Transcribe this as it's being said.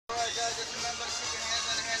guys, just remember to keep your hands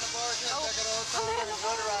on the handlebars. Oh, Take it all the time.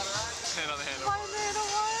 Hand on the handle. My little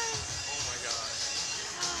one. Oh my god.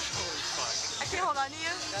 Holy fuck. I can't hold on to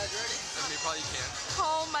you. Guys, ready? I mean, probably you can.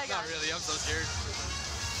 Oh my god. Not really, I'm so scared.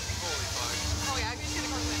 Holy fuck. Oh yeah, I'm just gonna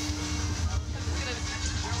close it. I'm just gonna.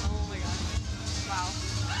 Oh my god. Wow.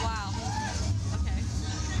 Wow. Okay.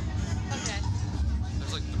 Okay.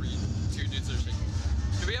 There's like two dudes that are shaking.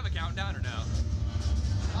 Do we have a countdown or no?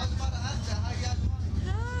 I was about to ask that. How you guys want it?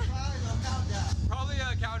 Probably a countdown. Probably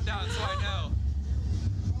a countdown so I know.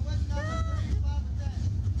 From which number? 3, 5, or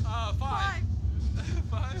 10? 5.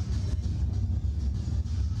 5?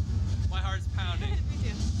 My heart's pounding. Me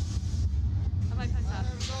too. I might touch that.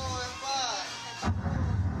 Let's go in 5.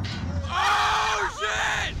 Oh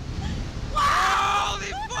shit!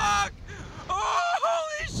 Holy fuck! Oh,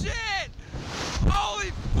 holy shit!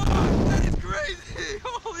 Holy fuck! That is crazy!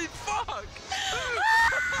 Holy fuck!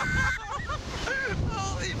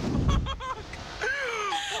 Holy fuck!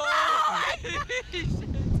 Holy shit!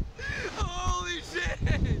 Holy shit!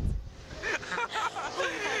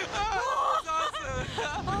 Oh, that's awesome!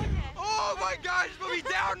 Okay. Oh my gosh, put me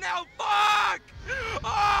down now! Fuck!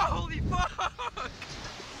 Oh, holy fuck!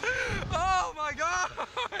 Oh my gosh!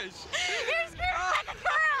 You're scared like a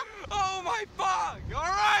girl! Oh my fuck!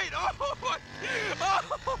 Alright! Oh my...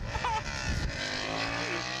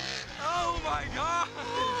 Oh my gosh!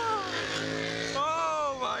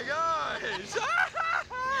 Oh my gosh!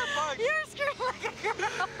 Fuck. You're scared like a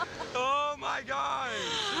girl! Oh my gosh!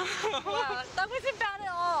 Wow, that wasn't bad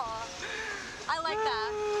at all. I like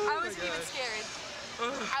that. I wasn't even gosh. scared.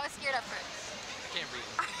 I was scared at first. I can't breathe.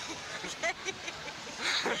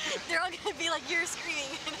 They're all gonna be like, you're screaming.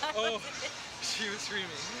 And I Oh, wasn't. she was screaming.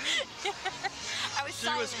 I was She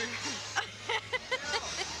silent. was screaming.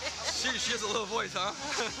 She has a little voice, huh?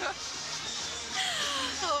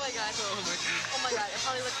 Oh my god. Oh my god. Oh my god, it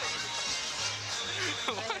probably looks like you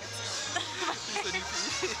What? You said you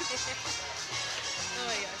peed? Oh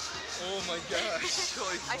my gosh. Oh my gosh.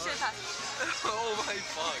 Holy I should fuck. have passed. Oh my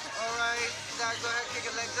fuck. Alright, guys, go ahead, kick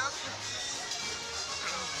your legs up.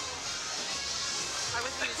 I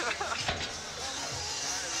wasn't even scared.